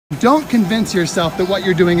don't convince yourself that what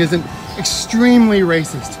you're doing isn't extremely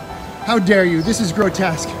racist. How dare you? This is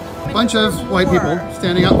grotesque. A bunch of white people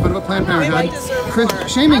standing out in front of a Planned Parenthood,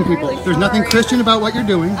 shaming people. There's nothing Christian about what you're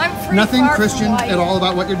doing. Nothing Christian at all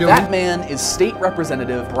about what you're doing. That man is State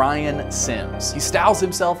Representative Brian Sims. He styles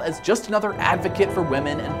himself as just another advocate for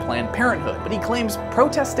women and Planned Parenthood, but he claims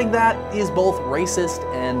protesting that is both racist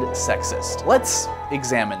and sexist. Let's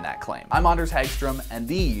examine that claim. I'm Anders Hagstrom, and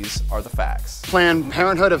these are the facts. Planned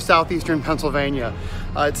Parenthood of Southeastern Pennsylvania.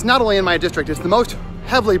 It's not only in my district, it's the most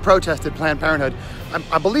heavily protested Planned Parenthood,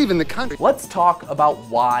 I believe, in the country. Let's talk about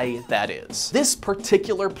why that is. This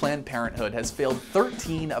particular Planned Parenthood has failed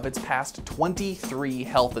 13 of its past 23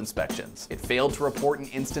 health inspections. It failed to report an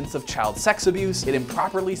instance of child sex abuse, it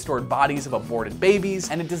improperly stored bodies of aborted babies,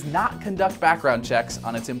 and it does not conduct background checks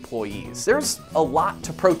on its employees. There's a lot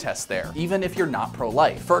to protest there, even if you're not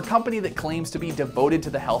pro-life. For a company that claims to be devoted to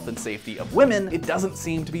the health and safety of women, it doesn't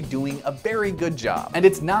seem to be doing a very good job. And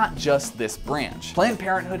it's not just this branch. Planned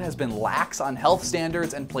Parenthood has been lax on health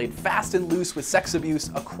standards and played fast and loose with sex abuse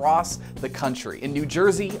across the country. In New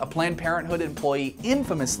Jersey, a Planned Parenthood employee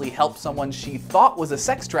infamously helped someone she thought was a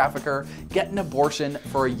sex trafficker get an abortion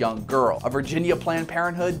for a young girl. A Virginia Planned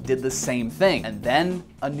Parenthood did the same thing, and then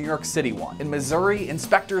a New York City one. In Missouri,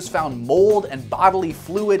 inspectors found mold and bodily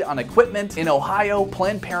fluid on equipment. In Ohio,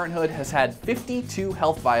 Planned Parenthood has had 52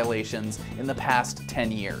 health violations in the past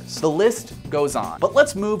 10 years. The list goes on. But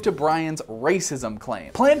let's move to Brian's racism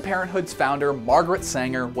claim. Planned Parenthood's founder, Margaret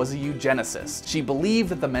Sanger, was a eugenicist. She believed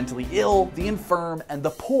that the mentally ill, the infirm, and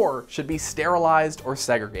the poor should be sterilized or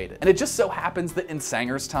segregated. And it just so happens that in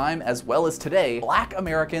Sanger's time, as well as today, Black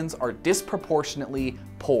Americans are disproportionately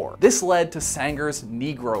poor. This led to Sanger's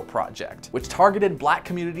Negro Project, which targeted Black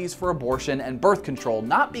communities for abortion and birth control,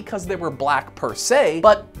 not because they were Black per se,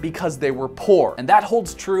 but because they were poor. And that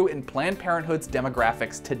holds true in Planned Parenthood's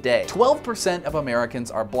demographics today. 12% of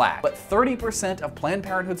Americans are Black, but 30% of Planned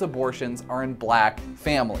Parenthood's abortions are in Black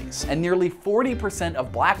families, and nearly 40%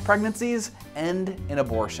 of Black pregnancies end in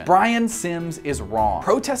abortion. Brian Sims is wrong.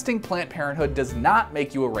 Protesting Planned Parenthood does not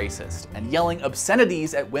make you a racist, and yelling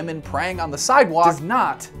obscenities at women praying on the sidewalk does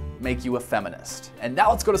not make you a feminist. And now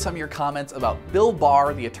let's go to some of your comments about Bill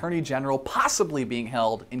Barr, the Attorney General, possibly being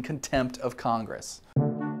held in contempt of Congress.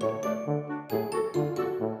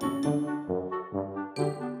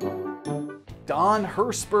 Don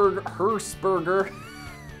Hershberger,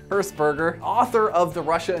 author of the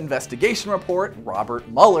Russia investigation report, Robert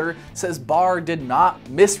Mueller, says Barr did not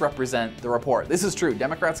misrepresent the report. This is true.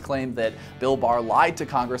 Democrats claim that Bill Barr lied to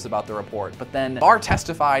Congress about the report, but then Barr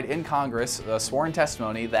testified in Congress, sworn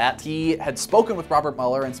testimony, that he had spoken with Robert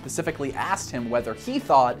Mueller and specifically asked him whether he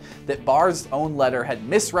thought that Barr's own letter had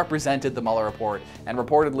misrepresented the Mueller report, and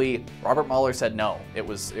reportedly, Robert Mueller said no. It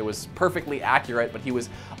was perfectly accurate, but he was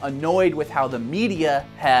annoyed with how the media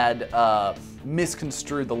had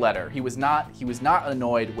misconstrued the letter. He was not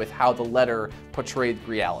annoyed with how the letter portrayed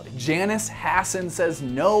reality. Janice Hassan says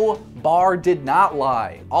no, Barr did not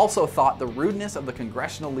lie. Also thought the rudeness of the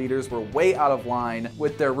congressional leaders were way out of line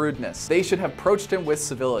with their rudeness. They should have approached him with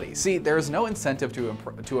civility. See, there is no incentive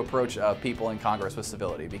to approach people in Congress with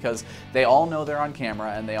civility, because they all know they're on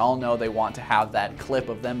camera and they all know they want to have that clip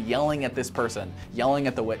of them yelling at this person, yelling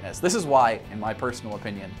at the witness. This is why, in my personal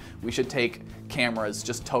opinion, we should take cameras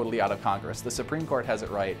just totally out of Congress. The Supreme Court has it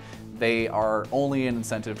right. They are only an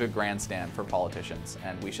incentive to grandstand for politicians,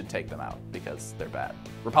 and we should take them out because they're bad.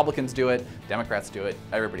 Republicans do it, Democrats do it,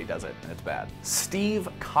 everybody does it, and it's bad. Steve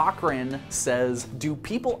Cochran says, do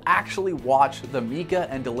people actually watch the Mika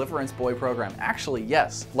and Deliverance Boy program? Actually,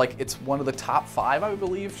 yes. Like, it's one of the top 5, I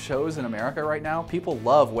believe, shows in America right now. People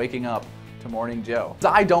love waking up to Morning Joe.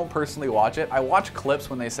 I don't personally watch it. I watch clips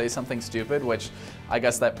when they say something stupid, which I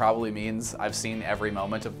guess that probably means I've seen every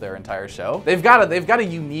moment of their entire show. They've got a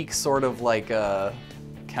unique sort of like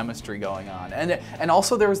chemistry going on. And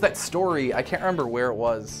also there was that story, I can't remember where it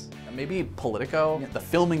was, maybe Politico. The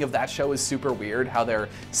filming of that show is super weird, how they're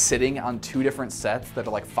sitting on 2 different sets that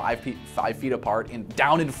are like 5 feet apart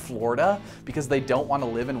down in Florida because they don't want to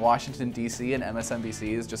live in Washington, D.C., and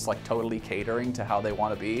MSNBC is just like totally catering to how they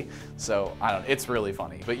want to be. So I don't know, it's really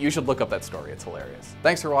funny, but you should look up that story, it's hilarious.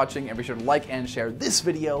 Thanks for watching, and be sure to like and share this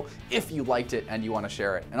video if you liked it and you want to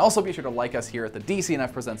share it. And also be sure to like us here at the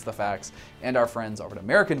DCNF Presents the Facts and our friends over at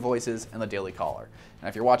American Voices and the Daily Caller. And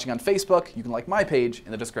if you're watching on Facebook, you can like my page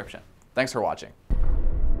in the description. Thanks for watching.